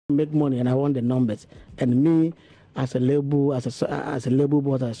make money and I want the numbers. And me, as a label, as a label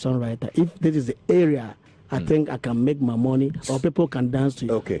boss, as a songwriter, if this is the area I think I can make my money, or people can dance to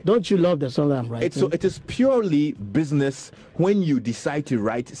it. Okay. Don't you love the song that I'm writing? So it is purely business when you decide to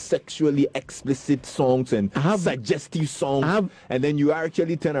write sexually explicit songs and suggestive songs, and then you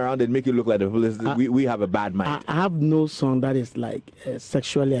actually turn around and make it look like we have a bad mind. I have no song that is like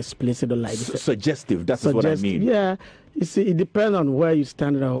sexually explicit or like suggestive. That's what I mean. Yeah. You see, it depends on where you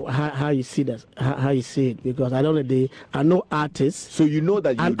stand or how you see that, how you see it. Because I know artists. So you know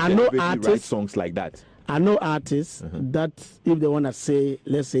that you write songs like that. I know artists that if they want to say,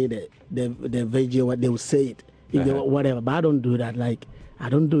 let's say the video, what they will say it, if they whatever. But I don't do that. Like I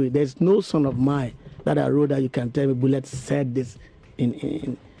don't do it. There's no song of mine that I wrote that you can tell me Bullet said this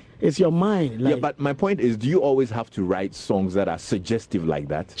in it's your mind. Like, yeah, but my point is, do you always have to write songs that are suggestive like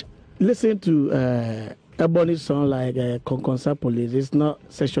that? Listen to Ebony's song like Conconsa Police. It's not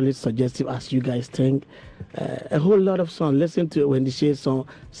sexually suggestive as you guys think. A whole lot of songs. Listen to Wendy Shea's song,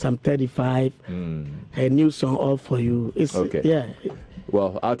 Psalm 35. Her new song, All For You. It's okay. Yeah.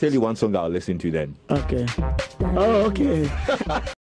 Well, I'll tell you one song I'll listen to then. Okay. Oh, okay.